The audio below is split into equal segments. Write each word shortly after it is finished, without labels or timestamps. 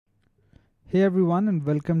Hey everyone, and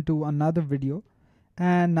welcome to another video.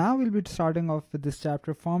 And now we'll be starting off with this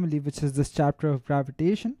chapter formally, which is this chapter of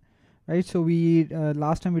gravitation, right? So we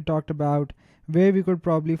last time we talked about where we could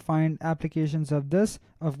probably find applications of this,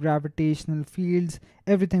 of gravitational fields,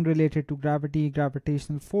 everything related to gravity,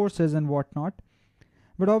 gravitational forces, and whatnot.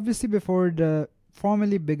 But obviously, before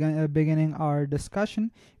formally beginning our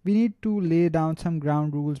discussion, we need to lay down some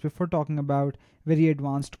ground rules before talking about very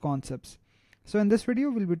advanced concepts. So in this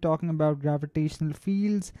video, we'll be talking about gravitational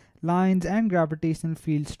fields, lines, and gravitational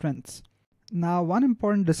field strengths. Now, one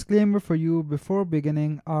important disclaimer for you before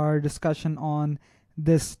beginning our discussion on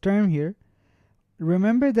this term here.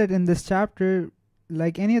 Remember that in this chapter,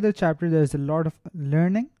 like any other chapter, there's a lot of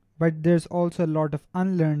learning, but there's also a lot of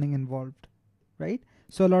unlearning involved, right?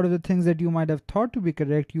 So a lot of the things that you might have thought to be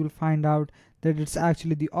correct, you'll find out that it's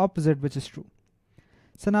actually the opposite, which is true.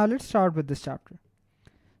 So now let's start with this chapter.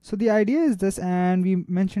 So the idea is this, and we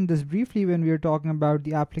mentioned this briefly when we were talking about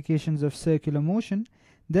the applications of circular motion.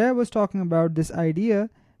 There I was talking about this idea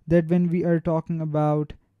that when we are talking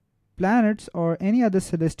about planets or any other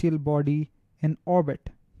celestial body in orbit,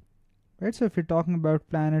 right? So if you're talking about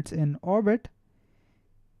planets in orbit,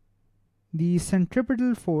 the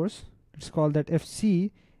centripetal force, let's call that Fc,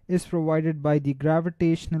 is provided by the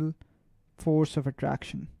gravitational force of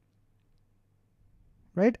attraction.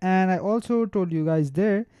 Right, and I also told you guys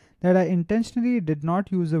there that I intentionally did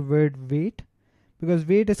not use the word weight, because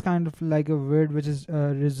weight is kind of like a word which is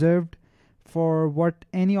reserved for what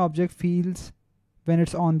any object feels when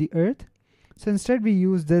it's on the earth. So instead we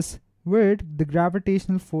use this word, the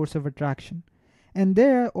gravitational force of attraction. And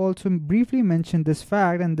there I also briefly mentioned this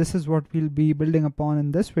fact, and this is what we'll be building upon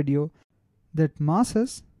in this video, that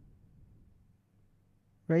masses,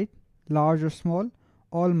 right, large or small,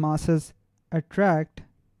 all masses attract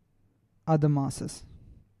other masses,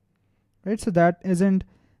 right? So that isn't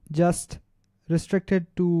just restricted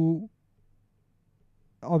to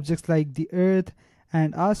objects like the earth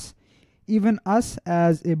and us. Even us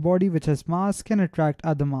as a body which has mass can attract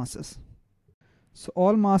other masses. So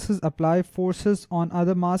all masses apply forces on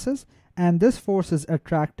other masses, and this force is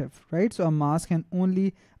attractive, right? So a mass can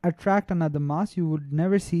only attract another mass. You would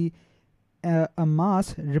never see a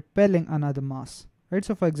mass repelling another mass, right?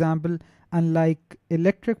 So for example, unlike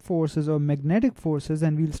electric forces or magnetic forces,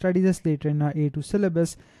 and we'll study this later in our A2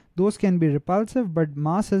 syllabus, those can be repulsive, but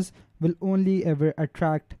masses will only ever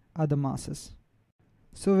attract other masses.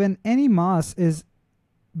 So when any mass is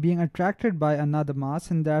being attracted by another mass,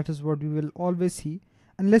 and that is what we will always see,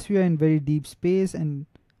 unless we are in very deep space and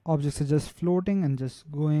objects are just floating and just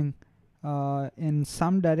going in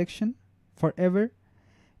some direction forever,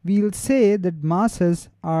 we'll say that masses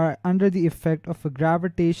are under the effect of a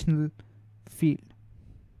gravitational field,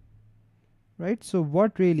 right? So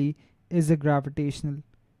what really is a gravitational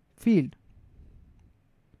field?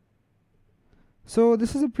 So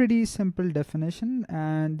this is a pretty simple definition,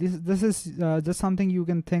 and this is just something you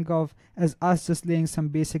can think of as us just laying some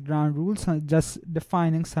basic ground rules, just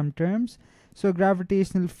defining some terms. So a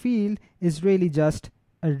gravitational field is really just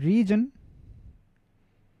a region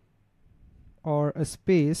or a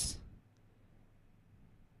space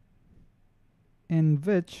in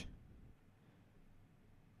which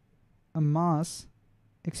a mass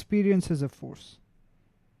experiences a force.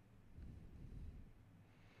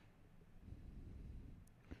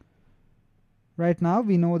 Right now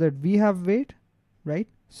we know that we have weight, right?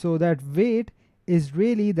 So that weight is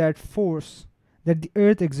really that force that the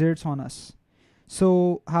earth exerts on us.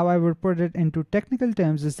 So how I would put it into technical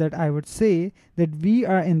terms is that I would say that we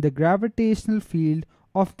are in the gravitational field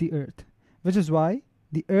of the earth, which is why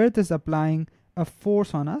the earth is applying a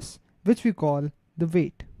force on us, which we call the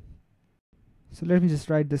weight. So let me just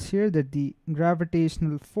write this here, that the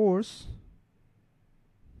gravitational force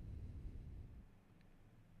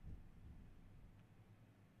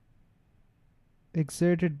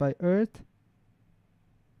exerted by earth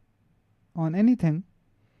on anything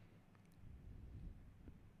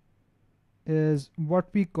is what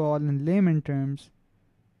we call in layman terms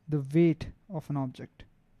the weight of an object,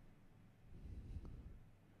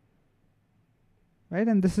 right?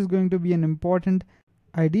 And this is going to be an important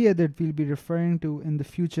idea that we'll be referring to in the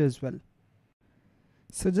future as well.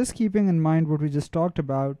 So just keeping in mind what we just talked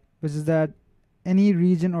about, which is that any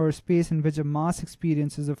region or space in which a mass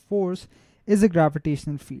experiences a force is a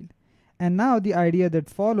gravitational field. And now the idea that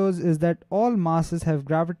follows is that all masses have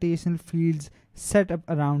gravitational fields set up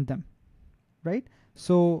around them, right?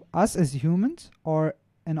 So us as humans, or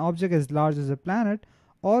an object as large as a planet,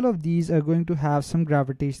 all of these are going to have some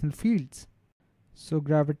gravitational fields. So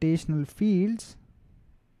gravitational fields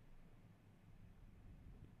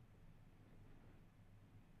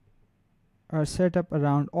are set up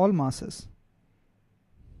around all masses.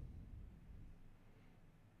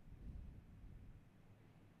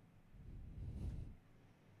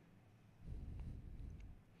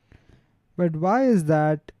 But why is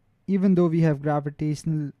that even though we have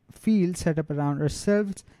gravitational fields set up around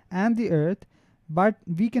ourselves and the Earth, but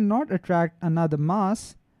we cannot attract another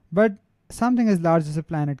mass, but something as large as a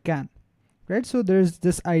planet can, right? So there's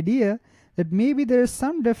this idea that maybe there is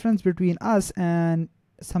some difference between us and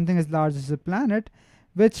something as large as a planet,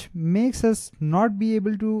 which makes us not be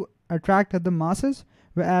able to attract other masses,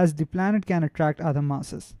 whereas the planet can attract other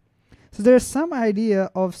masses. So there's some idea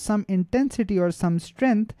of some intensity or some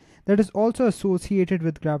strength that is also associated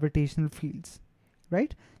with gravitational fields,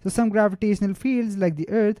 right? So some gravitational fields like the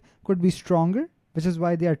Earth could be stronger, which is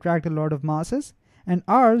why they attract a lot of masses, and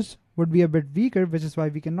ours would be a bit weaker, which is why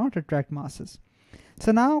we cannot attract masses.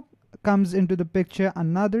 So now comes into the picture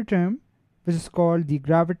another term which is called the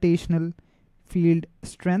gravitational field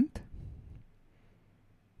strength,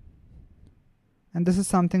 and this is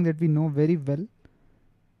something that we know very well.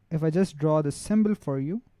 If I just draw the symbol for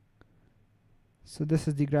you, so this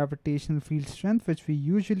is the gravitational field strength, which we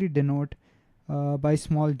usually denote by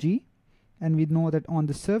small g, and we know that on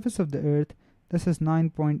the surface of the Earth this is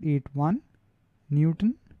 9.81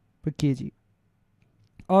 Newton per kg.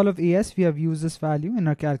 All of AS we have used this value in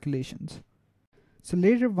our calculations. So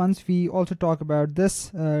later, once we also talk about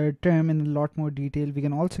this term in a lot more detail, we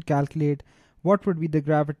can also calculate what would be the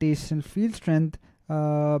gravitational field strength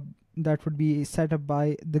that would be set up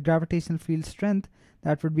by the gravitational field strength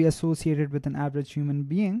that would be associated with an average human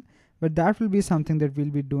being, but that will be something that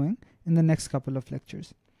we'll be doing in the next couple of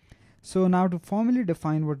lectures. So now to formally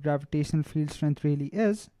define what gravitational field strength really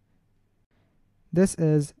is, this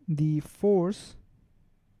is the force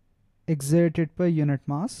exerted per unit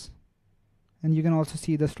mass, and you can also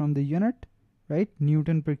see this from the unit, right?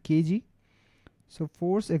 Newton per kg. So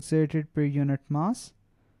force exerted per unit mass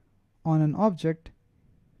on an object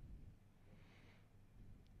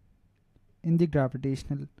in the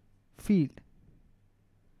gravitational field.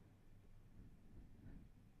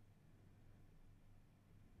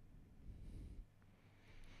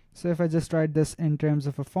 So if I just write this in terms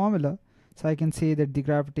of a formula, so I can say that the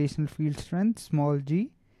gravitational field strength, small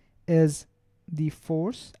g, is the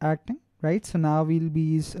force acting, right? So now we'll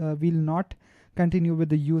not continue with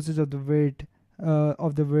the usage of the word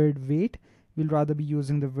weight. We'll rather be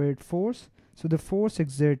using the word force. So the force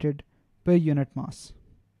exerted per unit mass.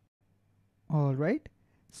 All right.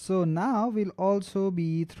 So now we'll also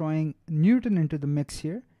be throwing Newton into the mix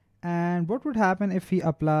here. And what would happen if we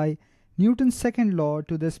apply Newton's second law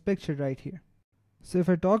to this picture right here? So if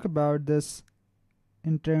I talk about this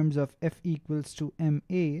in terms of F equals to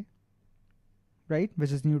ma, right,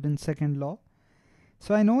 which is Newton's second law.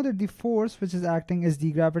 So I know that the force which is acting is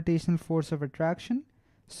the gravitational force of attraction.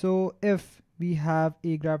 So if we have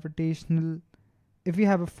a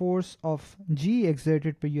force of g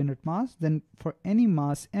exerted per unit mass, then for any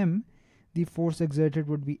mass m, the force exerted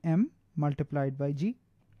would be m multiplied by g.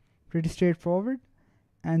 Pretty straightforward.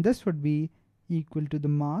 And this would be equal to the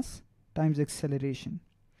mass times acceleration.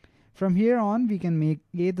 From here on, we can make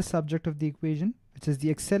a the subject of the equation, which is the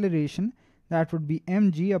acceleration. That would be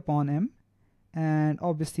mg upon m, and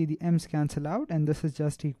obviously the m's cancel out, and this is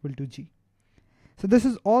just equal to g. So this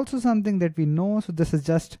is also something that we know, so this is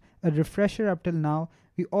just a refresher up till now.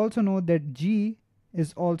 We also know that g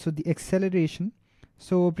is also the acceleration.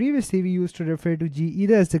 So previously we used to refer to g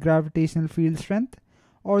either as the gravitational field strength,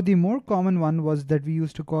 or the more common one was that we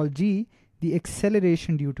used to call g the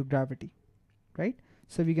acceleration due to gravity, right?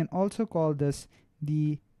 So we can also call this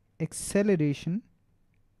the acceleration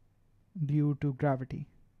due to gravity.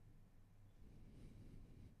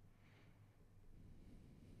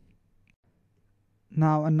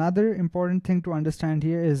 Now another important thing to understand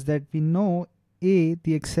here is that we know a,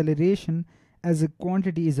 the acceleration as a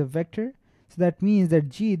quantity, is a vector. So that means that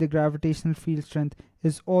g, the gravitational field strength,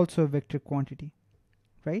 is also a vector quantity,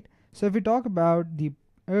 right? So if we talk about the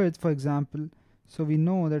Earth, for example, so we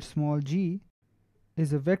know that small g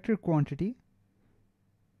is a vector quantity,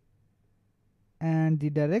 and the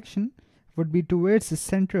direction would be towards the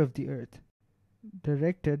center of the Earth,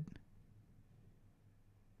 directed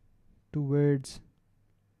towards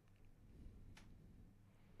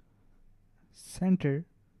center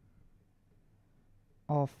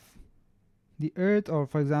of the Earth, or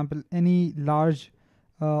for example any large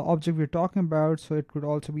object we're talking about, so it could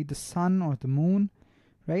also be the sun or the moon,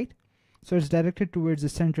 right? So it's directed towards the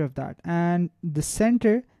center of that, and the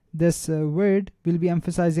center, this word we'll be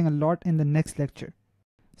emphasizing a lot in the next lecture.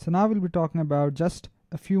 So now we'll be talking about just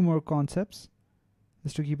a few more concepts,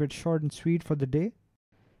 just to keep it short and sweet for the day.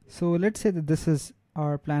 So let's say that this is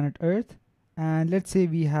our planet Earth, and let's say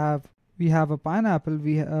we have a pineapple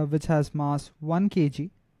which has mass 1 kg,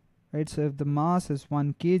 right? So if the mass is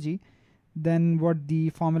 1 kg, then what the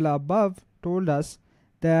formula above told us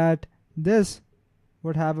that this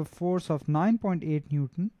would have a force of 9.8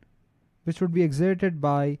 Newton, which would be exerted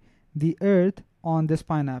by the Earth on this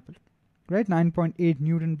pineapple, right? 9.8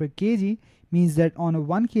 Newton per kg means that on a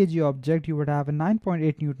 1 kg object you would have a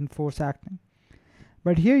 9.8 Newton force acting.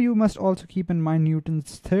 But here you must also keep in mind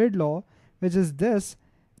Newton's third law, which is this,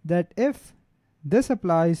 that if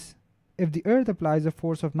the Earth applies a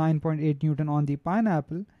force of 9.8 Newton on the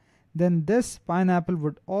pineapple, then this pineapple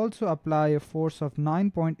would also apply a force of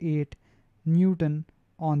 9.8 Newton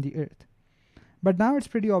on the Earth. But now it's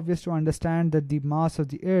pretty obvious to understand that the mass of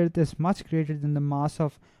the Earth is much greater than the mass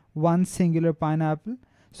of one singular pineapple.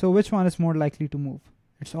 So which one is more likely to move?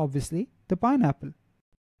 It's obviously the pineapple.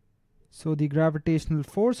 So the gravitational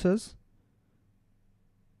forces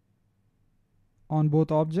on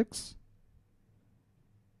both objects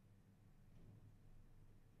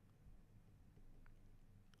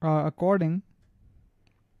are according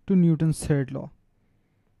to Newton's third law,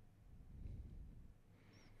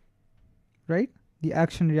 right? The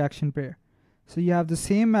action-reaction pair. So you have the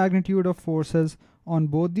same magnitude of forces on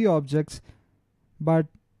both the objects, but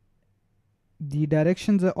the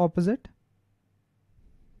directions are opposite,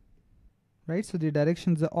 right? So the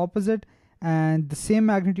directions are opposite and the same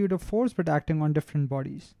magnitude of force but acting on different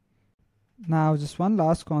bodies. Now just one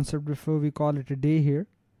last concept before we call it a day here.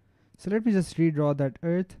 So let me just redraw that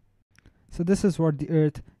Earth. So this is what the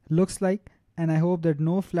Earth looks like, and I hope that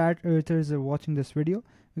no flat earthers are watching this video,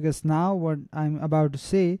 because now what I'm about to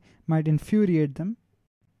say might infuriate them.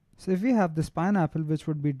 So if we have this pineapple which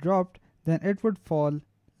would be dropped, then it would fall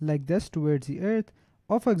like this towards the Earth,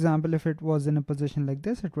 or for example if it was in a position like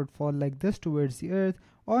this, it would fall like this towards the Earth,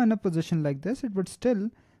 or in a position like this, it would still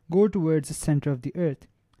go towards the center of the Earth.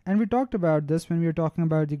 And we talked about this when we were talking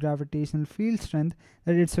about the gravitational field strength,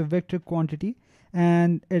 that it's a vector quantity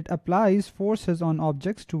and it applies forces on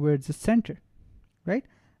objects towards the center, right?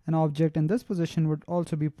 An object in this position would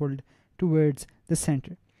also be pulled towards the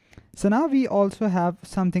center. So now we also have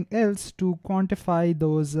something else to quantify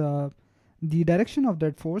those the direction of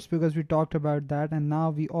that force, because we talked about that, and now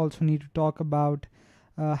we also need to talk about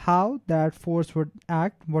how that force would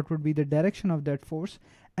act, what would be the direction of that force.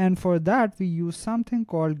 And for that we use something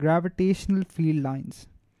called gravitational field lines,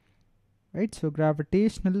 right? So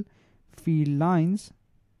gravitational field lines,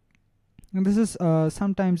 and this is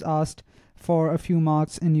sometimes asked for a few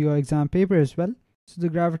marks in your exam paper as well. So the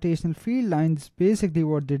gravitational field lines, basically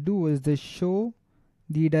what they do is they show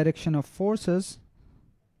the direction of forces,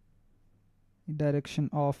 direction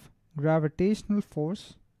of gravitational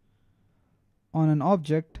force on an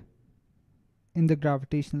object in the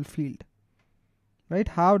gravitational field, right?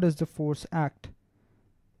 How does the force act?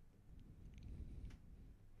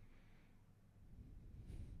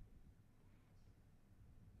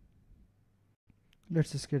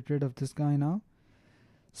 Let's just get rid of this guy now.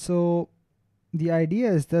 So the idea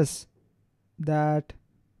is this, that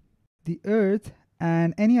the Earth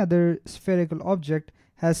and any other spherical object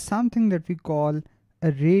has something that we call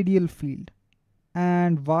a radial field.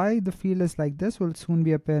 And why the field is like this will soon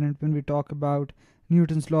be apparent when we talk about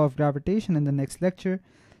Newton's law of gravitation in the next lecture.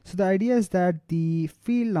 So the idea is that the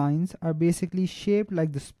field lines are basically shaped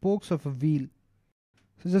like the spokes of a wheel.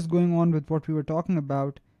 So just going on with what we were talking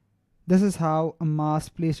about, this is how a mass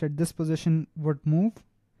placed at this position would move.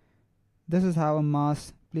 This is how a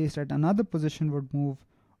mass placed at another position would move,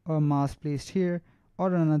 or a mass placed here,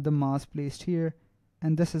 or another mass placed here.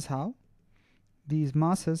 And this is how these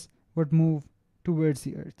masses would move towards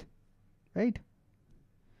the Earth, right?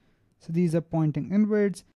 So these are pointing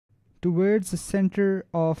inwards towards the center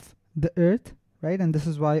of the Earth, right? And this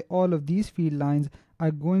is why all of these field lines are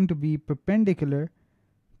going to be perpendicular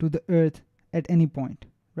to the Earth at any point,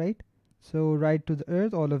 right? So right to the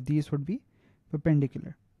Earth, all of these would be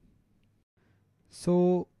perpendicular.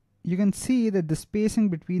 So you can see that the spacing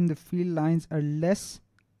between the field lines are less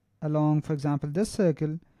along, for example, this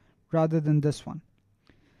circle rather than this one.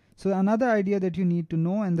 So another idea that you need to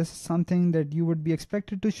know, and this is something that you would be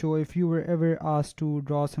expected to show if you were ever asked to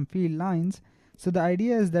draw some field lines. So the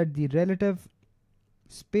idea is that the relative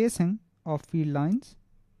spacing of field lines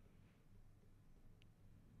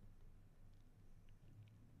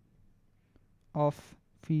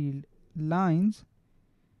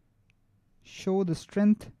show the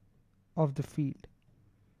strength of the field.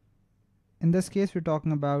 In this case, we're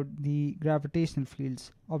talking about the gravitational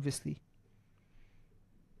fields, obviously.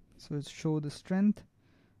 So let's show the strength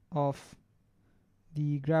of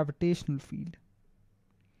the gravitational field.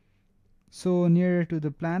 So nearer to the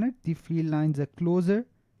planet, the field lines are closer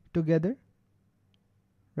together,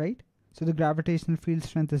 right? So the gravitational field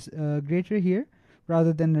strength is greater here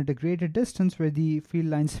rather than at a greater distance where the field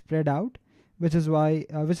lines spread out, which is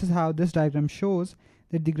how this diagram shows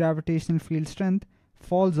that the gravitational field strength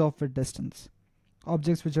falls off with distance.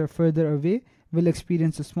 Objects which are further away will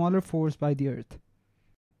experience a smaller force by the Earth.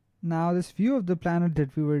 Now this view of the planet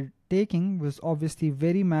that we were taking was obviously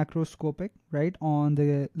very macroscopic, right? On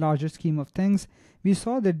the larger scheme of things, we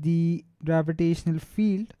saw that the gravitational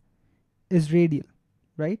field is radial,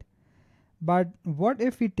 right? But what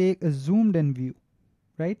if we take a zoomed in view,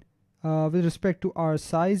 right? With respect to our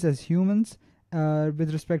size as humans,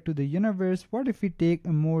 with respect to the universe, what if we take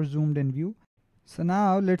a more zoomed in view? So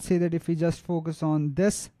now let's say that if we just focus on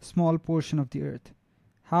this small portion of the Earth,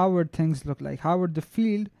 how would things look like? How would the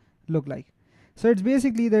field look like? So it's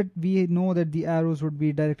basically that we know that the arrows would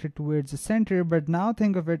be directed towards the center, but now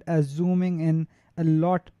think of it as zooming in a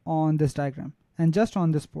lot on this diagram and just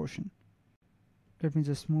on this portion. Let me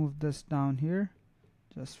just move this down here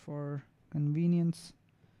just for convenience.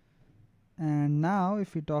 And now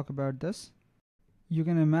if we talk about this, you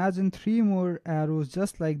can imagine 3 more arrows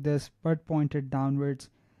just like this but pointed downwards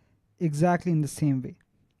exactly in the same way,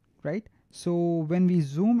 right? So when we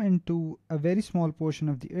zoom into a very small portion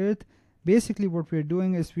of the Earth, basically what we're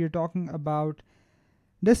doing is we're talking about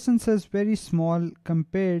distances very small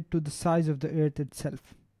compared to the size of the Earth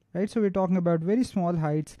itself, right? So we're talking about very small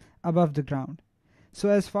heights above the ground. So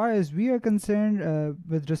as far as we are concerned,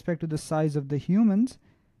 with respect to the size of the humans,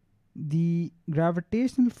 the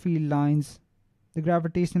gravitational field lines, the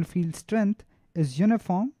gravitational field strength is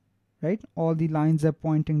uniform, right? All the lines are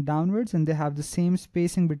pointing downwards and they have the same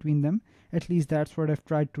spacing between them. At least that's what I've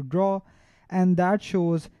tried to draw. And that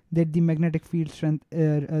shows that the magnetic field strength,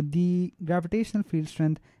 the gravitational field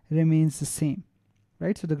strength remains the same,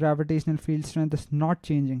 right? So the gravitational field strength is not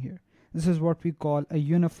changing here. This is what we call a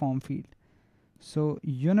uniform field. So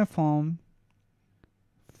uniform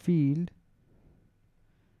field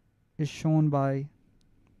is shown by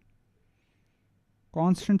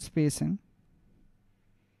constant spacing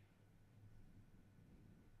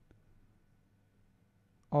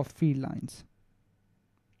of field lines.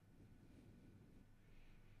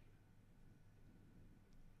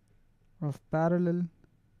 Of parallel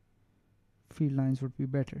field lines would be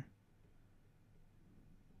better,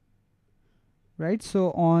 right?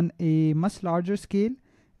 So on a much larger scale,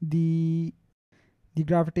 the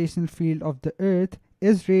gravitational field of the Earth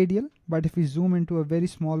is radial, but if we zoom into a very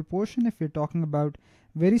small portion, if we're talking about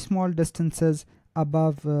very small distances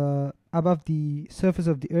above the surface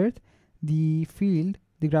of the Earth, the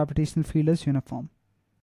gravitational field is uniform.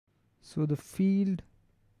 So the field,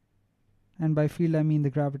 and by field I mean the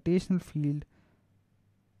gravitational field,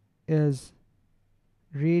 is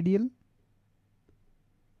radial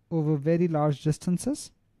over very large distances,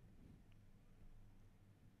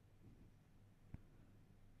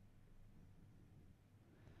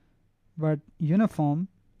 but uniform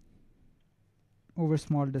over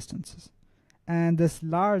small distances. And this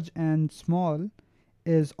large and small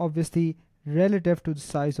is obviously relative to the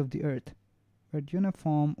size of the Earth, but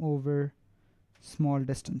uniform over small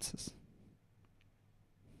distances.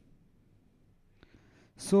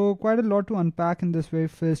 So quite a lot to unpack in this very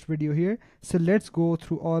first video here. So let's go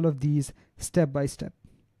through all of these step by step.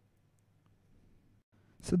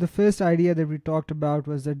 So the first idea that we talked about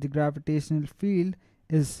was that the gravitational field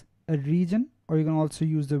is a region, or you can also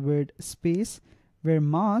use the word space, where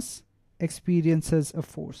mass experiences a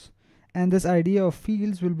force. And this idea of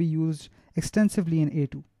fields will be used extensively in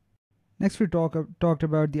A2. Next we talked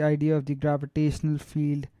about the idea of the gravitational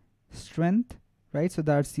field strength, right? So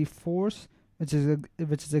that's the force which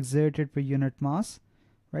is exerted per unit mass,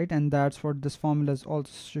 right? And that's what this formula is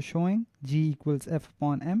also showing, G equals F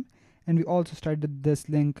upon m. And we also studied this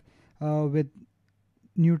link with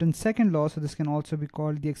Newton's second law, so this can also be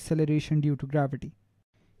called the acceleration due to gravity.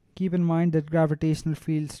 Keep in mind that gravitational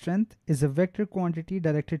field strength is a vector quantity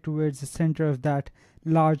directed towards the center of that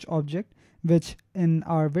large object, which in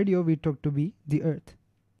our video we took to be the Earth.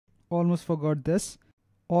 Almost forgot this.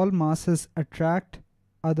 All masses attract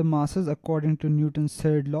other masses according to Newton's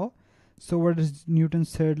third law. So what does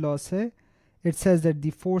Newton's third law say? It says that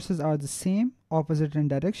the forces are the same, opposite in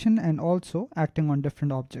direction, and also acting on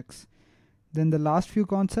different objects. Then the last few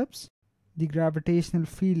concepts, the gravitational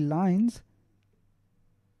field lines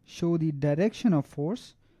show the direction of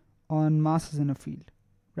force on masses in a field,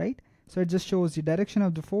 right? So it just shows the direction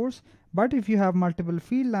of the force, but if you have multiple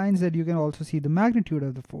field lines, then you can also see the magnitude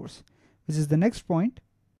of the force, which is the next point,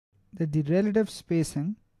 that the relative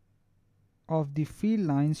spacing of the field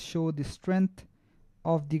lines show the strength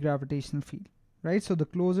of the gravitational field, right? So the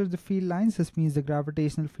closer the field lines, this means the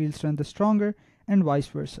gravitational field strength is stronger, and vice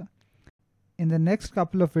versa. In the next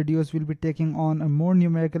couple of videos, we'll be taking on a more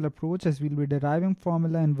numerical approach as we'll be deriving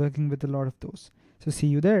formula and working with a lot of those. So see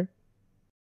you there.